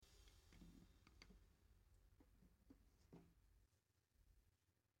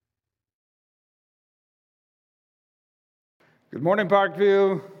Good morning,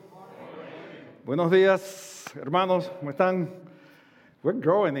 Parkview. Buenos días, hermanos. ¿Cómo están? We're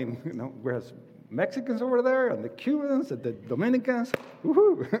growing in, we have Mexicans over there, and the Cubans, and the Dominicans.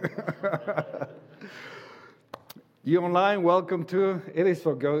 Woohoo! You online, welcome to. It is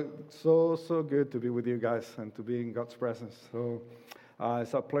so good to be with you guys and to be in God's presence. So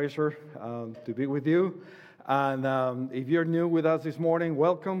it's a pleasure to be with you. And if you're new with us this morning,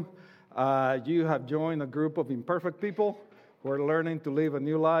 welcome. You have joined a group of imperfect people who are learning to live a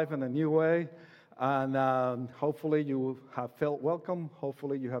new life in a new way. And hopefully you have felt welcome.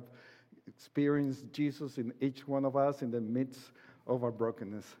 Hopefully you have experienced Jesus in each one of us in the midst of our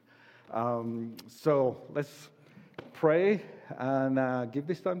brokenness. So let's pray and give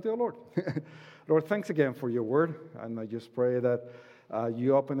this time to the Lord. Lord, thanks again for your word. And I just pray that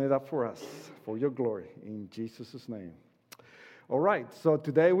you open it up for us, for your glory, in Jesus' name. All right, so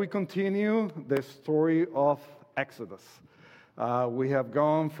today we continue the story of Exodus. We have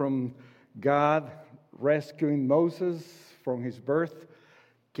gone from God rescuing Moses from his birth,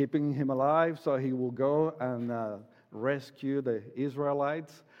 keeping him alive so he will go and rescue the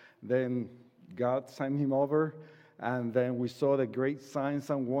Israelites. Then God sent him over, and then we saw the great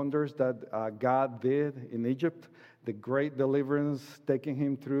signs and wonders that God did in Egypt, the great deliverance taking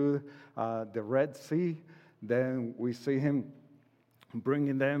him through the Red Sea. Then we see him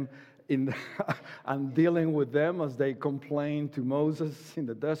bringing them in and dealing with them as they complain to Moses in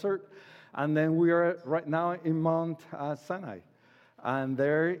the desert. And then we are right now in Mount Sinai. And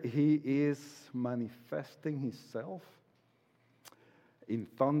there he is manifesting himself in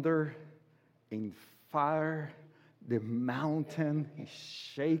thunder, in fire. The mountain is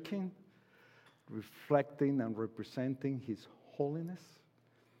shaking, reflecting and representing his holiness.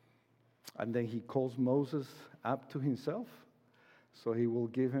 And then he calls Moses up to himself. So he will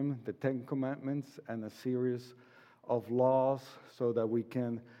give him the 10 Commandments and a series of laws so that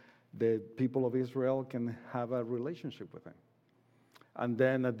the people of Israel can have a relationship with him. And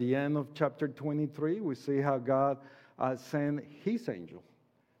then at the end of chapter 23, we see how God sent his angel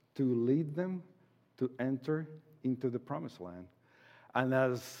to lead them to enter into the promised land. And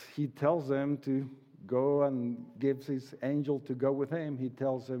as he tells them to go and gives his angel to go with him, he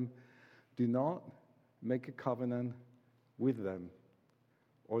tells them, do not make a covenant with them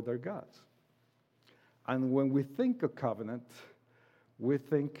or their gods. And when we think of covenant, we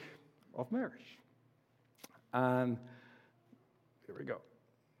think of marriage. And here we go.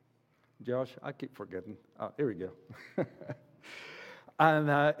 Josh, I keep forgetting. Here we go.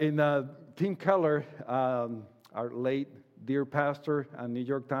 And in Tim Keller, our late dear pastor and New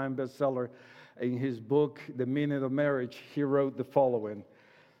York Times bestseller, in his book, The Meaning of Marriage, he wrote the following.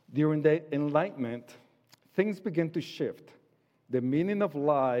 During the Enlightenment, things began to shift. The meaning of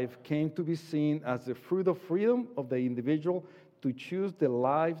life came to be seen as the fruit of freedom of the individual to choose the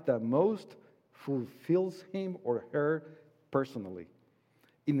life that most fulfills him or her personally.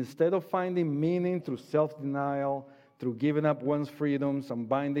 Instead of finding meaning through self-denial, through giving up one's freedoms and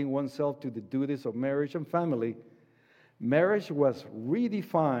binding oneself to the duties of marriage and family, marriage was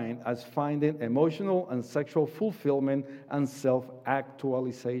redefined as finding emotional and sexual fulfillment and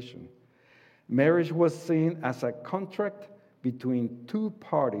self-actualization. Marriage was seen as a contract between two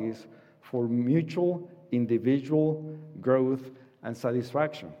parties for mutual individual growth and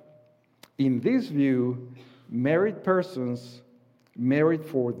satisfaction. In this view, married persons married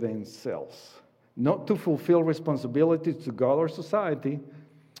for themselves, not to fulfill responsibilities to God or society.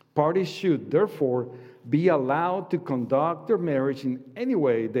 Parties should, therefore, be allowed to conduct their marriage in any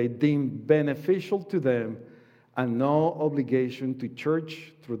way they deem beneficial to them, and no obligation to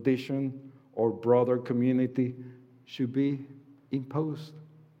church, tradition, or broader community should be imposed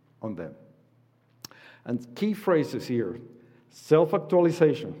on them. And key phrases here: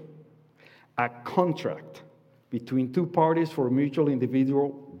 self-actualization, a contract between two parties for mutual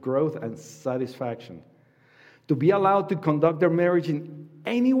individual growth and satisfaction, to be allowed to conduct their marriage in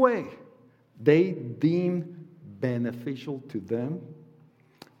any way they deem beneficial to them,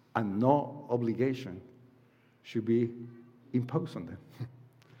 and no obligation should be imposed on them.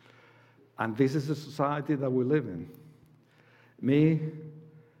 And this is the society that we live in. Me,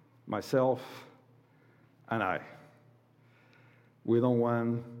 myself, and I. We don't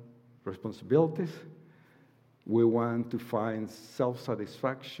want responsibilities. We want to find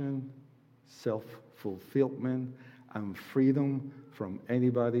self-satisfaction, self-fulfillment, and freedom from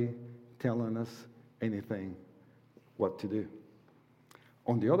anybody telling us anything what to do.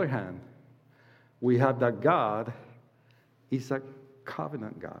 On the other hand, we have that God is a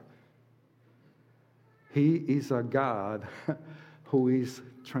covenant God. He is a God who is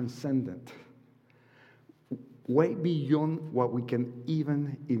transcendent. way beyond what we can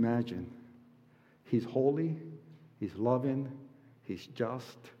even imagine. He's holy, He's loving, He's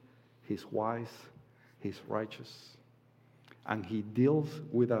just, He's wise, He's righteous. And He deals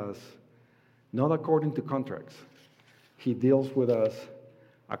with us not according to contracts. He deals with us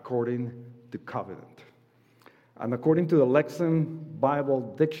according to covenant. And according to the Lexham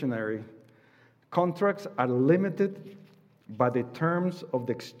Bible Dictionary, contracts are limited by the terms of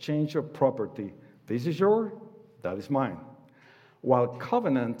the exchange of property. This is yours, that is mine. While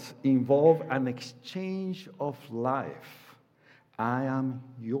covenants involve an exchange of life. I am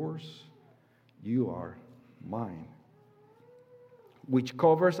yours, you are mine. Which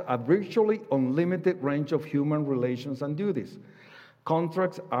covers a virtually unlimited range of human relations and duties.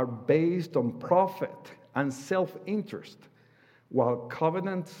 Contracts are based on profit and self-interest, while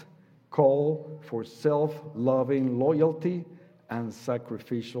covenants call for self-loving loyalty and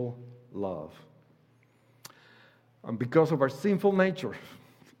sacrificial love. And because of our sinful nature,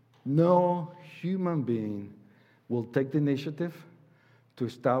 no human being will take the initiative to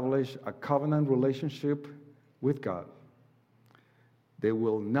establish a covenant relationship with God. They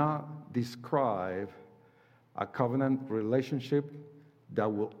will not describe a covenant relationship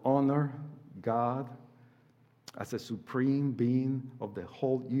that will honor God as a supreme being of the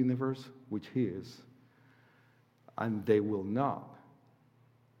whole universe, which He is. And they will not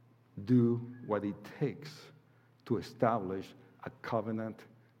do what it takes to establish a covenant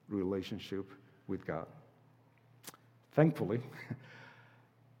relationship with God. Thankfully,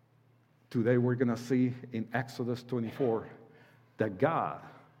 today we're going to see in Exodus 24 that God,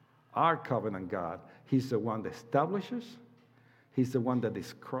 our covenant God, He's the one that establishes, He's the one that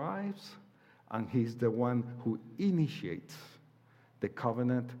describes, and He's the one who initiates the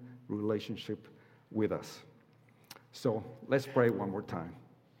covenant relationship with us. So let's pray one more time.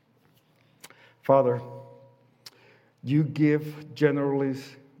 Father, You give generously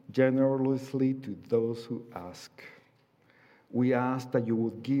to those who ask. We ask that You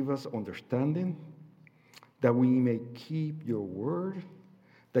would give us understanding, that we may keep Your word,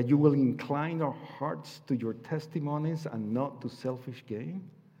 that You will incline our hearts to Your testimonies and not to selfish gain.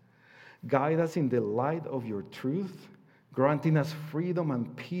 Guide us in the light of Your truth, granting us freedom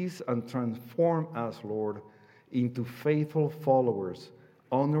and peace, and transform us, Lord, into faithful followers,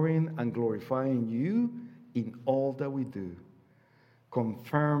 honoring and glorifying You in all that we do.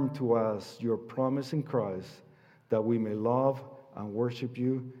 Confirm to us Your promise in Christ, that we may love and worship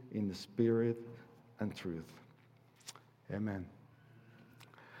You in the Spirit and truth. Amen.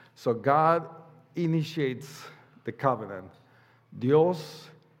 So God initiates the covenant. Dios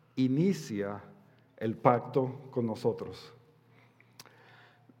inicia el pacto con nosotros.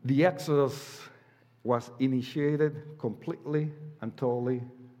 The Exodus was initiated completely and totally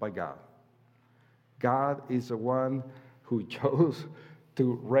by God. God is the one who chose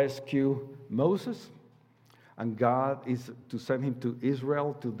to rescue Moses, and God is to send him to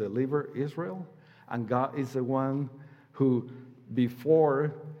Israel to deliver Israel. And God is the one who,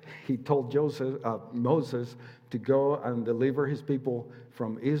 before He told Moses to go and deliver His people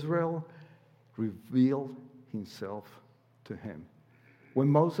from Israel, revealed Himself to him. When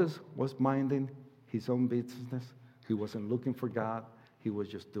Moses was minding his own business, he wasn't looking for God, he was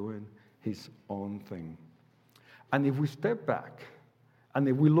just doing his own thing. And if we step back, and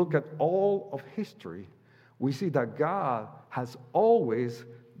if we look at all of history, we see that God has always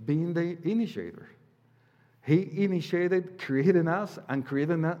been the initiator. He initiated creating us and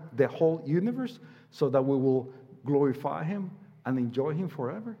creating the whole universe so that we will glorify Him and enjoy Him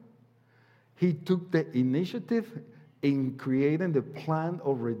forever. He took the initiative in creating the plan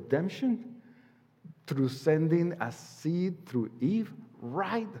of redemption through sending a seed through Eve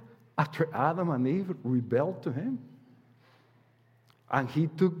right after Adam and Eve rebelled to Him. And He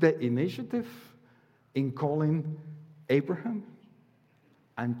took the initiative in calling Abraham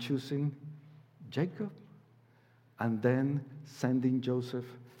and choosing Jacob, and then sending Joseph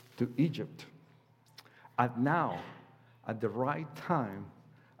to Egypt. And now, at the right time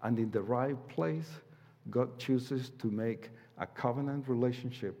and in the right place, God chooses to make a covenant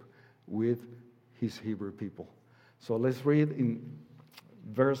relationship with His Hebrew people. So let's read in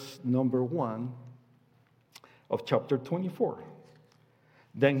verse number 1 of chapter 24.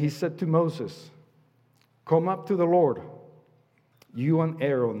 Then He said to Moses, "Come up to the Lord, you and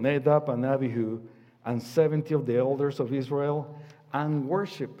Aaron, Nadab and Abihu, and 70 of the elders of Israel, and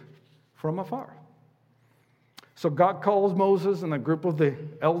worship from afar." So God calls Moses and a group of the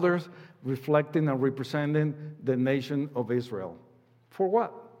elders, reflecting and representing the nation of Israel. For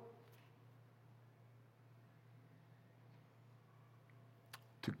what?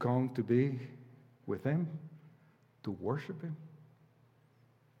 To come to be with Him, to worship Him,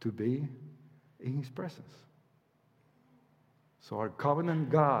 to be in His presence. So our covenant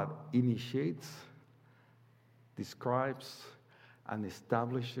God initiates, describes, and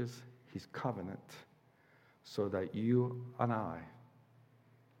establishes His covenant so that you and I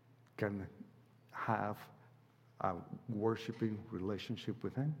can have a worshiping relationship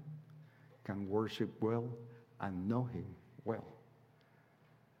with Him, can worship well and know Him well.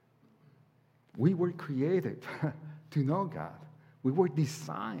 We were created to know God. We were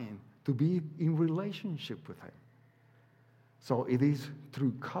designed to be in relationship with Him. So it is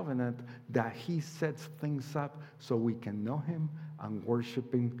through covenant that He sets things up so we can know Him and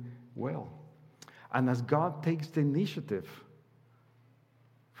worship Him well. And as God takes the initiative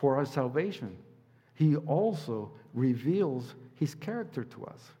for our salvation, He also reveals His character to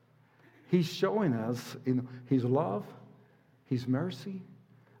us. He's showing us in His love, His mercy,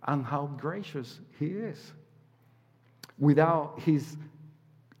 and how gracious He is. Without His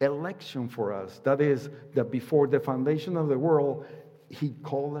election for us, that is, that before the foundation of the world, He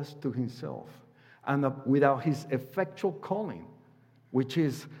called us to Himself. And without His effectual calling, which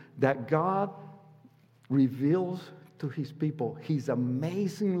is that God reveals to His people His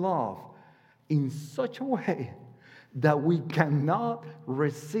amazing love in such a way that we cannot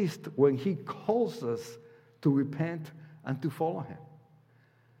resist when He calls us to repent and to follow Him.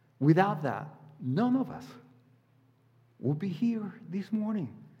 Without that, none of us will be here this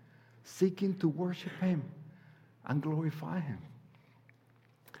morning seeking to worship Him and glorify Him.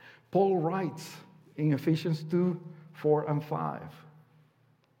 Paul writes in Ephesians 2, 4, and 5.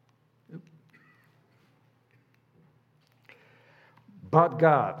 But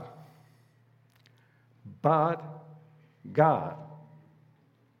God,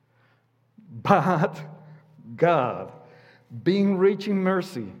 being rich in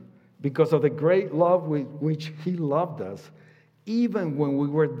mercy, because of the great love with which He loved us, even when we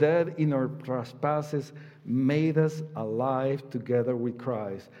were dead in our trespasses, made us alive together with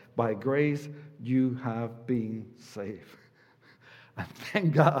Christ. By grace you have been saved. And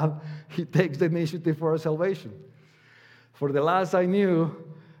thank God He takes the initiative for our salvation. For the last I knew,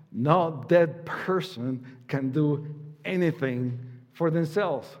 no dead person can do anything for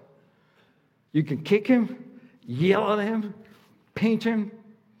themselves. You can kick him, yell at him, pinch him.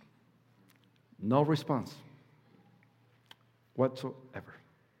 No response whatsoever.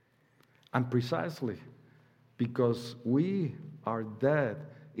 And precisely because we are dead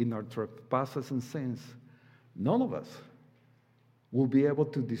in our trespasses and sins, none of us will be able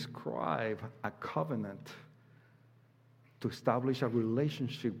to describe a covenant to establish a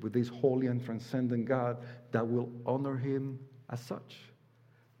relationship with this holy and transcendent God that will honor Him as such.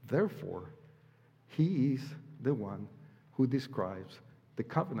 Therefore, He is the one who describes the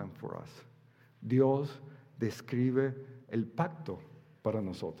covenant for us. Dios describe el pacto para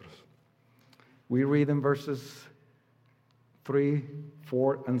nosotros. We read in verses 3,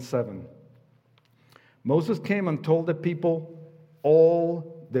 4, and 7. Moses came and told the people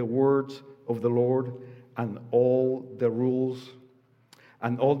all the words of the Lord and all the rules.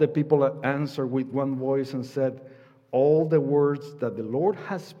 And all the people answered with one voice and said, all the words that the Lord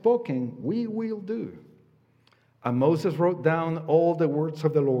has spoken, we will do. And Moses wrote down all the words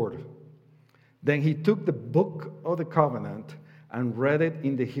of the Lord. Then he took the book of the covenant and read it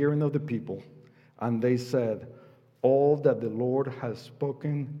in the hearing of the people. And they said, all that the Lord has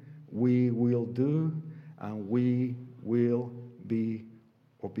spoken, we will do, and we will be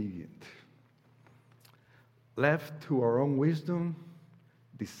obedient. Left to our own wisdom,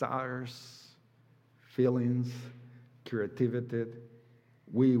 desires, feelings, creativity,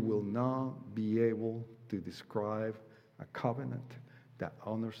 we will not be able to describe a covenant that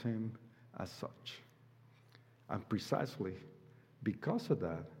honors Him as such. And precisely because of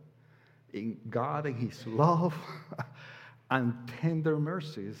that, in God and His love and tender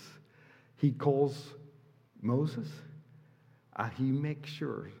mercies, He calls Moses, and He makes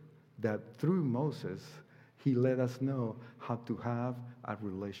sure that through Moses, He let us know how to have a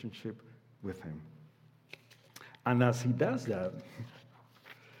relationship with Him. And as He does that,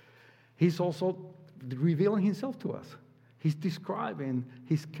 He's also revealing Himself to us. He's describing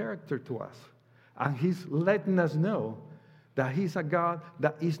His character to us. And He's letting us know that He's a God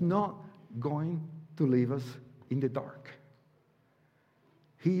that is not going to leave us in the dark.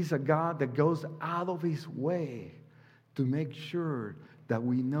 He's a God that goes out of His way to make sure that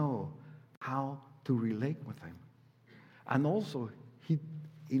we know how to relate with Him. And also,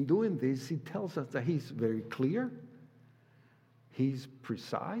 in doing this, He tells us that He's very clear, He's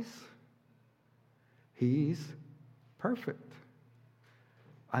precise, He is perfect,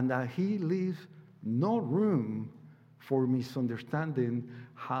 and that He leaves no room for misunderstanding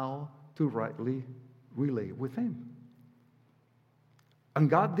how to rightly relate with him. And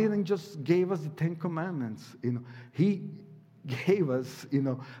God didn't just give us the Ten Commandments. He gave us,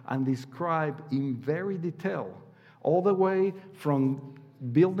 and described in very detail, all the way from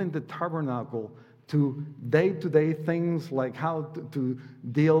building the tabernacle to day-to-day things like how to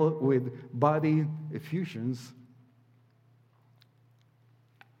deal with body effusions.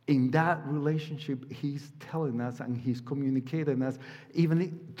 In that relationship, he's telling us and he's communicating us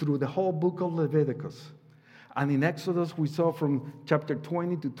even through the whole book of Leviticus. And in Exodus, we saw from chapter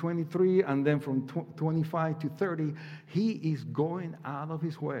 20 to 23, and then from 25 to 30, he is going out of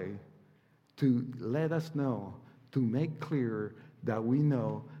his way to let us know, to make clear that we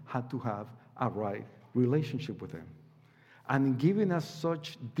know how to have a right relationship with him. And in giving us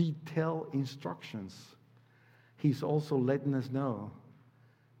such detailed instructions, he's also letting us know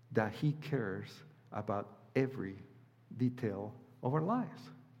that he cares about every detail of our lives.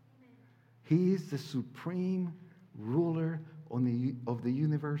 He is the supreme ruler of the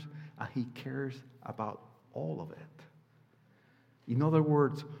universe, and he cares about all of it. In other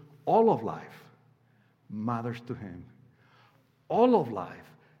words, all of life matters to him. All of life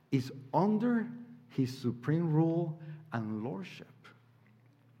is under his supreme rule and lordship.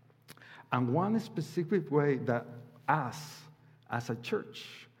 And one specific way that us, as a church,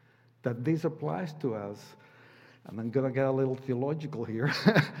 that this applies to us, and I'm going to get a little theological here,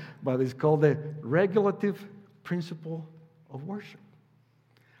 but it's called the regulative principle of worship.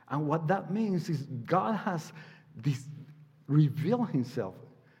 And what that means is God has revealed himself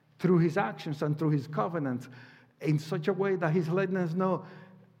through his actions and through his covenants in such a way that he's letting us know,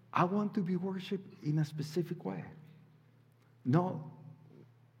 I want to be worshipped in a specific way. Not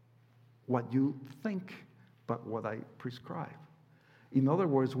what you think, but what I prescribe. In other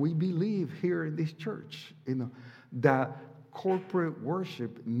words, we believe here in this church, that corporate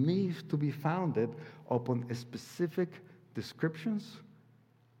worship needs to be founded upon specific descriptions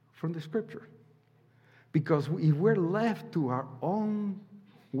from the Scripture. Because if we're left to our own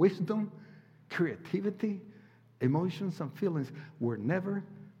wisdom, creativity, emotions, and feelings, we're never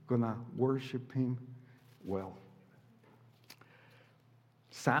going to worship him well.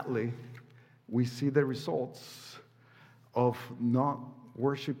 Sadly, we see the results of not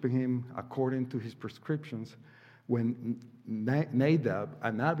worshiping him according to his prescriptions when Nadab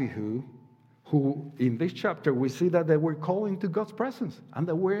and Abihu, who in this chapter we see that they were calling to God's presence and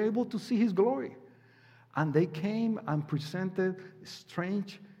they were able to see his glory. And they came and presented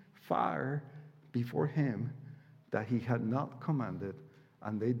strange fire before him that he had not commanded,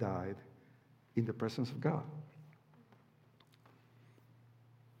 and they died in the presence of God.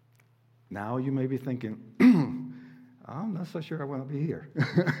 Now you may be thinking, I'm not so sure I want to be here.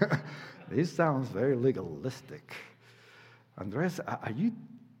 This sounds very legalistic. Andres, are you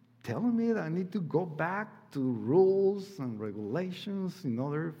telling me that I need to go back to rules and regulations in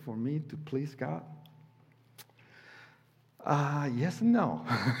order for me to please God? Yes and no.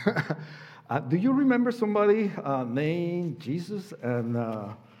 Do you remember somebody named Jesus and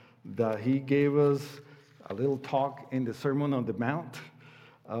that he gave us a little talk in the Sermon on the Mount?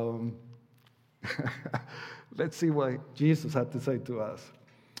 Let's see what Jesus had to say to us.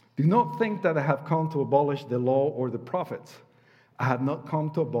 Do not think that I have come to abolish the law or the prophets. I have not come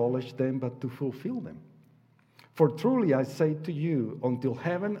to abolish them, but to fulfill them. For truly I say to you, until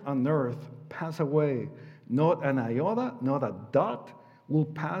heaven and earth pass away, not an iota, not a dot will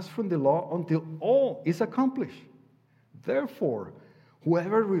pass from the law until all is accomplished. Therefore,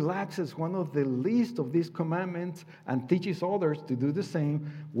 whoever relaxes one of the least of these commandments and teaches others to do the same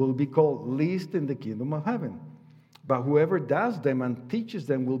will be called least in the kingdom of heaven. But whoever does them and teaches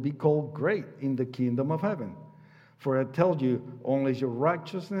them will be called great in the kingdom of heaven. For I tell you, unless your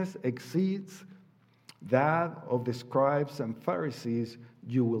righteousness exceeds that of the scribes and Pharisees,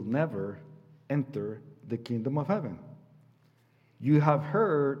 you will never enter the kingdom of heaven. You have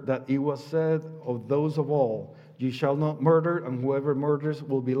heard that it was said of those of old, you shall not murder, and whoever murders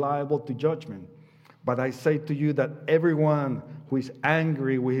will be liable to judgment. But I say to you that everyone who is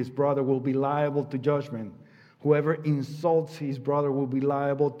angry with his brother will be liable to judgment. Whoever insults his brother will be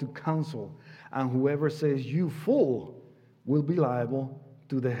liable to counsel. And whoever says, you fool, will be liable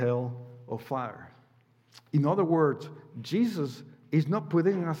to the hell of fire. In other words, Jesus is not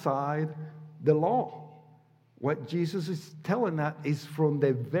putting aside the law. What Jesus is telling us is from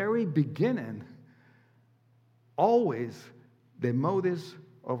the very beginning, always the motives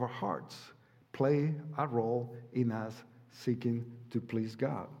of our hearts play a role in us seeking to please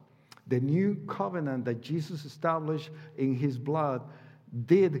God. The new covenant that Jesus established in his blood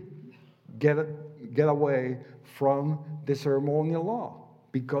did get away from the ceremonial law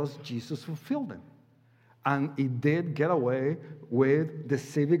because Jesus fulfilled them. And it did get away with the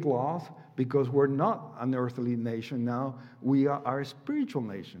civic laws because we're not an earthly nation now. We are a spiritual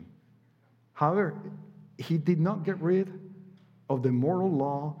nation. However, he did not get rid of the moral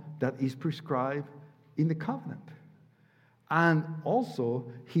law that is prescribed in the covenant. And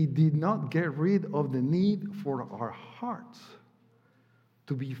also, he did not get rid of the need for our hearts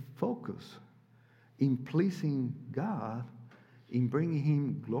to be focused in pleasing God, in bringing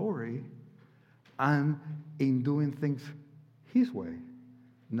him glory, and in doing things his way,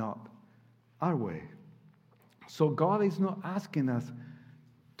 not our way. So God is not asking us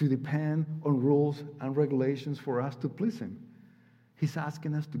to depend on rules and regulations for us to please him. He's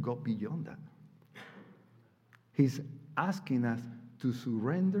asking us to go beyond that. He's asking us to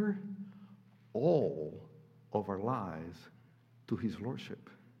surrender all of our lives to his lordship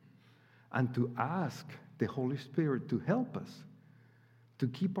and to ask the Holy Spirit to help us to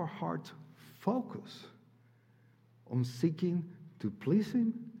keep our hearts focused on seeking to please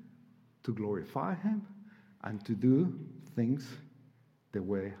him, to glorify him, and to do things the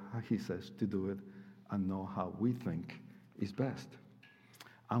way he says to do it and know how we think is best.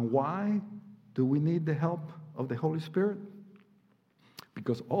 And why do we need the help of the Holy Spirit?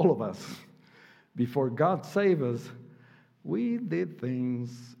 Because all of us, before God saved us, we did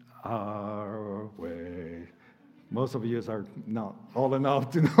things our way. Most of you are not old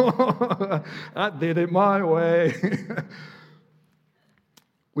enough to know. I did it my way.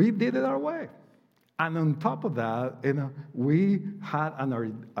 We did it our way. And on top of that, we had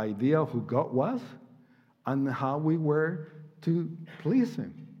an idea of who God was and how we were to please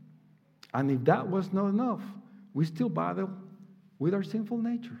him. And if that was not enough, we still battle with our sinful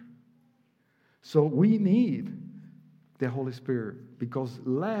nature. So we need the Holy Spirit, because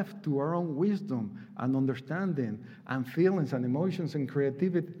left to our own wisdom and understanding and feelings and emotions and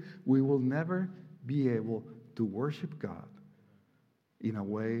creativity, we will never be able to worship God in a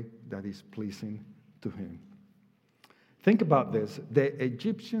way that is pleasing to him. Think about this. The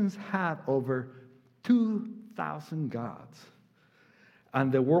Egyptians had over 2,000 gods.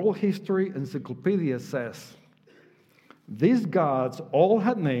 And the World History Encyclopedia says, these gods all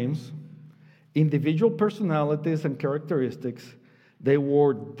had names, individual personalities and characteristics. They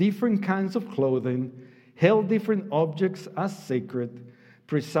wore different kinds of clothing, held different objects as sacred,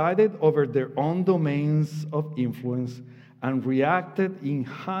 presided over their own domains of influence, and reacted in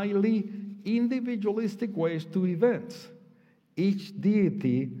highly individualistic ways to events. Each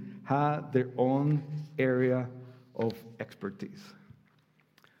deity had their own area of expertise.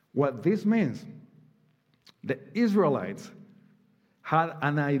 What this means, the Israelites had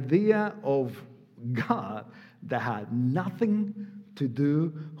an idea of God that had nothing to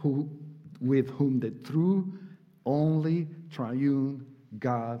do with whom the true, only triune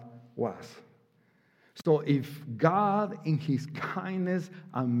God was. So if God, in his kindness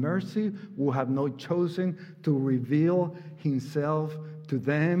and mercy, would have not chosen to reveal himself to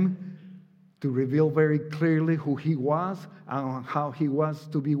them, to reveal very clearly who he was and how he was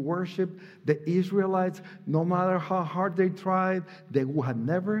to be worshipped, the Israelites, no matter how hard they tried, they would have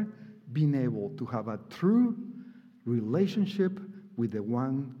never been able to have a true relationship with the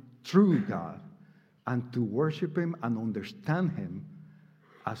one true God and to worship him and understand him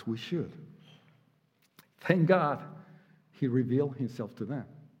as we should. Thank God he revealed himself to them.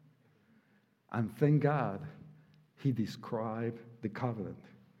 And thank God he described the covenant.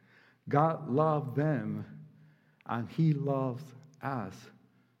 God loved them, and he loves us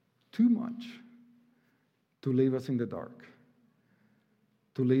too much to leave us in the dark,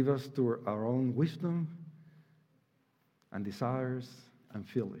 to leave us to our own wisdom and desires and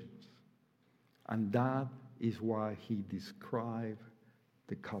feelings. And that is why he described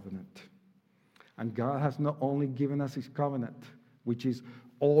the covenant. And God has not only given us his covenant, which is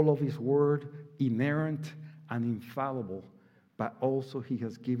all of his word, inerrant and infallible, but also he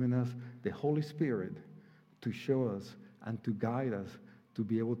has given us the Holy Spirit to show us and to guide us to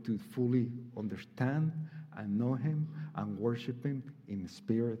be able to fully understand and know him and worship him in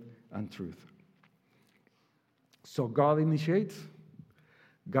spirit and truth. So God initiates,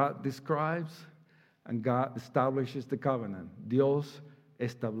 God describes, and God establishes the covenant. Dios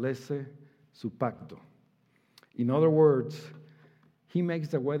establece su pacto. In other words, he makes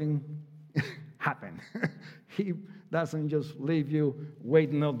the wedding happen. He doesn't just leave you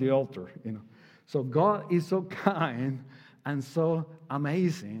waiting at the altar, So God is so kind and so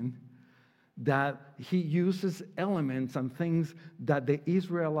amazing that he uses elements and things that the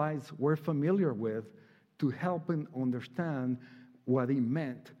Israelites were familiar with to help them understand what it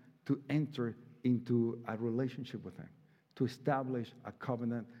meant to enter into a relationship with him, to establish a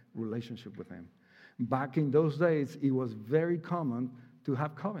covenant relationship with him. Back in those days, it was very common to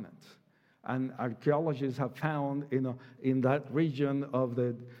have covenants. And archaeologists have found, in that region of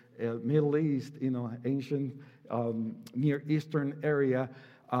the Middle East, ancient Near Eastern area,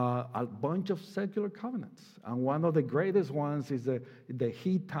 a bunch of secular covenants. And one of the greatest ones is the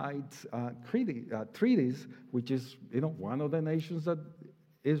Hittite treaties, which is, one of the nations that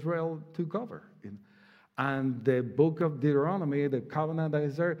Israel took over. And the book of Deuteronomy, the covenant that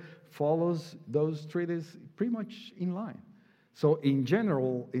is there, follows those treaties pretty much in line. So in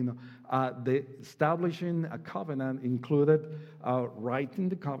general, the establishing a covenant included writing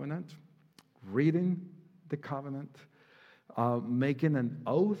the covenant, reading the covenant, making an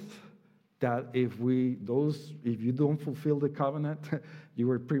oath that if you don't fulfill the covenant, you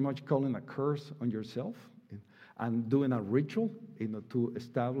were pretty much calling a curse on yourself, and doing a ritual, to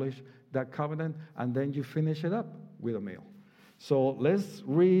establish that covenant, and then you finish it up with a meal. So let's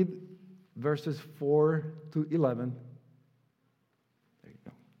read verses 4 to 11. There you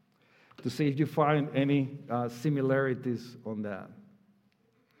go. To see if you find any similarities on that.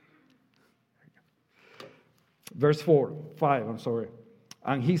 Verse 5.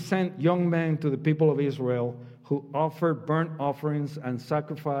 And he sent young men to the people of Israel who offered burnt offerings and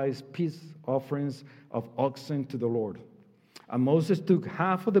sacrificed peace offerings of oxen to the Lord. And Moses took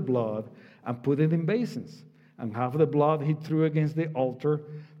half of the blood and put it in basins, and half of the blood he threw against the altar.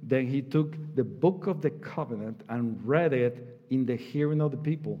 Then he took the book of the covenant and read it in the hearing of the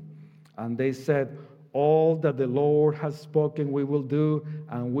people. And they said, all that the Lord has spoken we will do,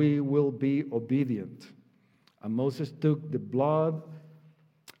 and we will be obedient. And Moses took the blood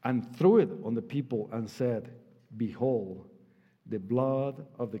and threw it on the people and said, behold, the blood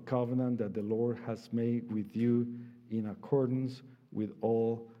of the covenant that the Lord has made with you in accordance with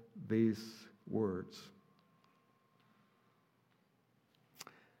all these words.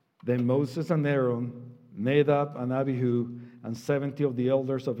 Then Moses and Aaron, Nadab and Abihu, and 70 of the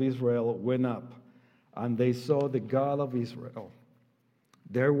elders of Israel went up, and they saw the God of Israel.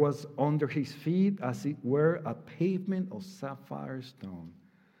 There was under his feet, as it were, a pavement of sapphire stone,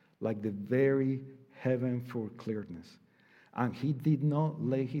 like the very heaven for clearness. And he did not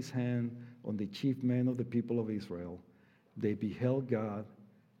lay his hand on the chief men of the people of Israel. They beheld God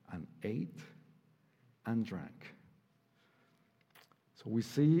and ate and drank. So we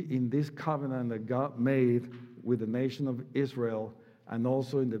see in this covenant that God made with the nation of Israel, and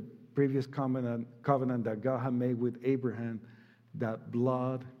also in the previous covenant that God had made with Abraham, that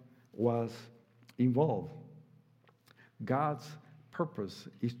blood was involved. God's purpose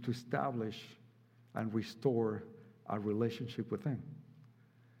is to establish and restore our relationship with him.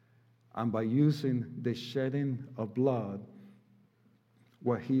 And by using the shedding of blood,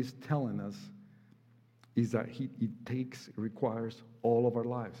 what he's telling us is that it requires all of our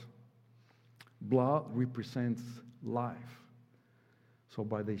lives. Blood represents life. So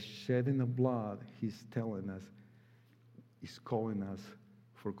by the shedding of blood, he's telling us, he's calling us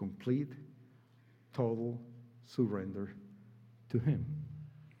for complete, total surrender to him.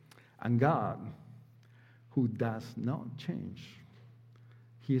 And God, who does not change,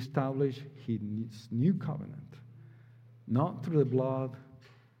 he established his new covenant, not through the blood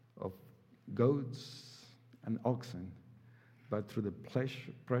of goats and oxen, but through the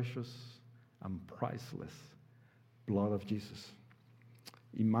precious and priceless blood of Jesus.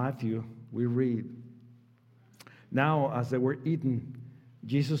 In Matthew, we read, now as they were eating,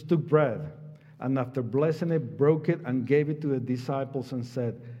 Jesus took bread, and after blessing it, broke it and gave it to the disciples and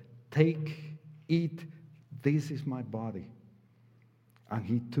said, take, eat, this is my body. And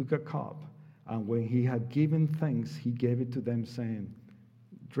he took a cup, and when he had given thanks, he gave it to them, saying,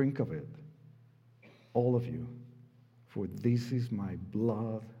 drink of it, all of you, for this is my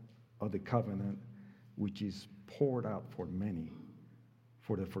blood of the covenant, which is poured out for many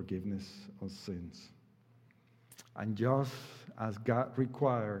for the forgiveness of sins. And just as God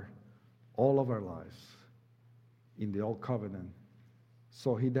required all of our lives in the old covenant,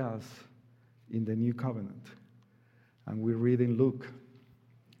 so he does in the new covenant. And we read in Luke,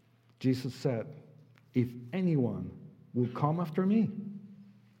 Jesus said, if anyone will come after me,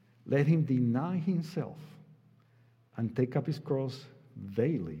 let him deny himself and take up his cross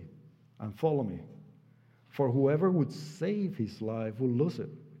daily and follow me. For whoever would save his life will lose it,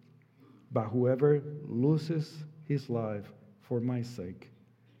 but whoever loses his life for my sake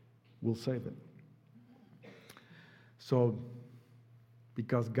will save it. So,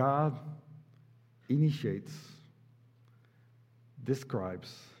 because God initiates,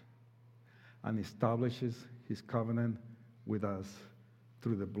 describes, and establishes his covenant with us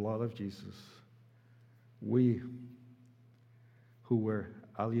through the blood of Jesus, We who were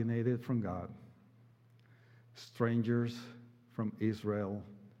alienated from God, strangers from Israel,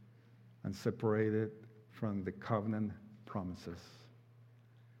 and separated from the covenant promises,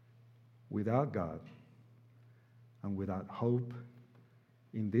 without God and without hope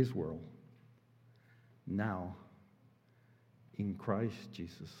in this world, now in Christ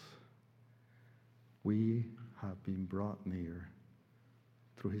Jesus, we have been brought near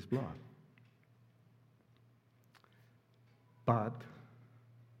through his blood. But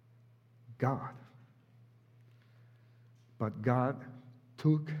God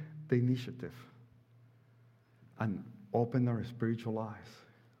took the initiative and opened our spiritual eyes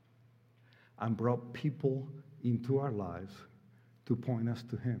and brought people into our lives to point us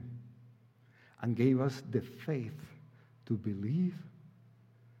to him and gave us the faith to believe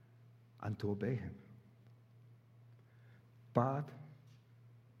and to obey him. But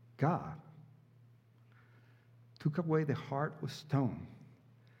God took away the heart of stone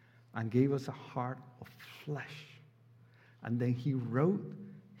and gave us a heart of flesh. And then he wrote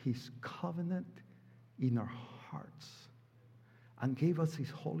his covenant in our hearts and gave us his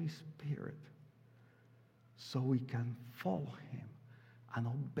Holy Spirit so we can follow him and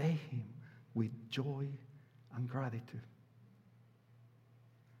obey him with joy and gratitude.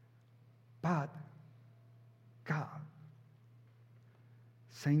 But God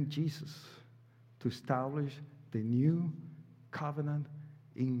sent Jesus to establish the new covenant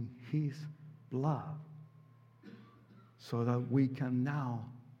in his blood so that we can now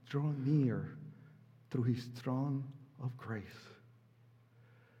draw near through his throne of grace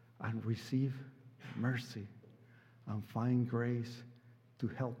and receive mercy and find grace to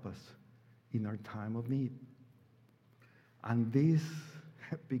help us in our time of need. And this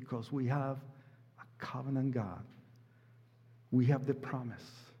because we have a covenant God. We have the promise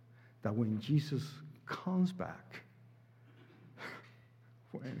that when Jesus comes back,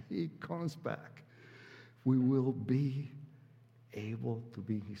 when he comes back, we will be able to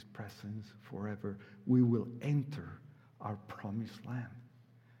be in his presence forever. We will enter our promised land.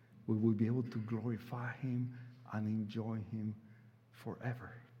 We will be able to glorify him and enjoy him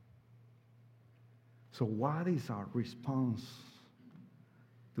forever. So what is our response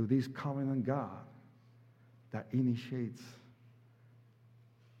to this covenant God that initiates,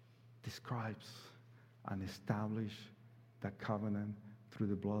 describes, and establishes that covenant through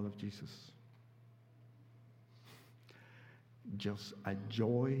the blood of Jesus? Just a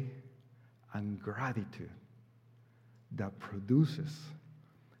joy and gratitude that produces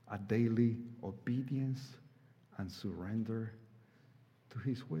a daily obedience and surrender to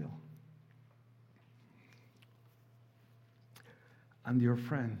his will. And dear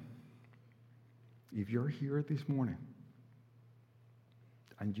friend, if you're here this morning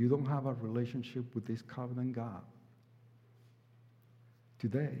and you don't have a relationship with this covenant God,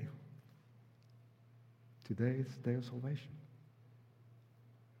 today is the day of salvation.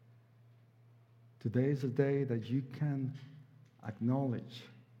 Today is the day that you can acknowledge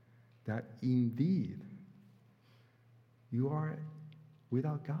that indeed you are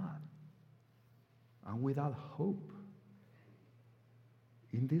without God and without hope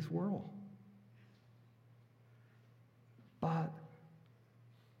in this world. But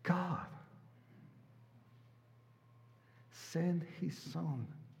God sent his son,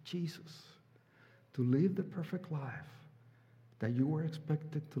 Jesus, to live the perfect life that you were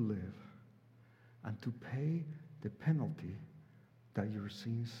expected to live and to pay the penalty that your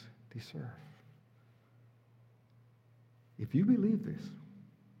sins deserve. If you believe this,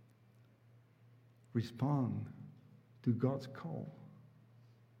 respond to God's call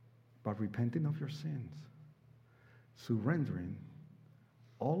by repenting of your sins, surrendering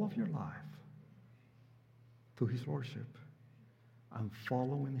all of your life to his lordship, and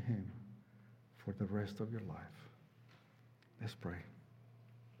following him for the rest of your life. Let's pray.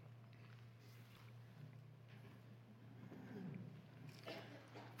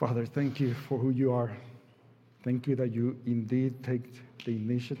 Father, thank you for who you are. Thank you that you indeed take the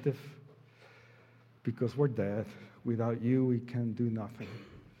initiative, because we're dead. Without you, we can do nothing.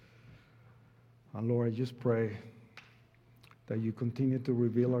 And Lord, I just pray that you continue to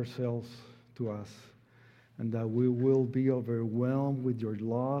reveal ourselves to us, and that we will be overwhelmed with your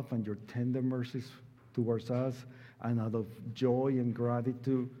love and your tender mercies towards us, and out of joy and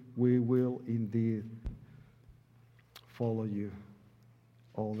gratitude, we will indeed follow you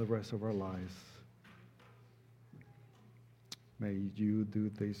all the rest of our lives. May you do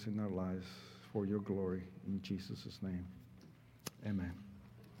this in our lives for your glory. In Jesus' name, amen.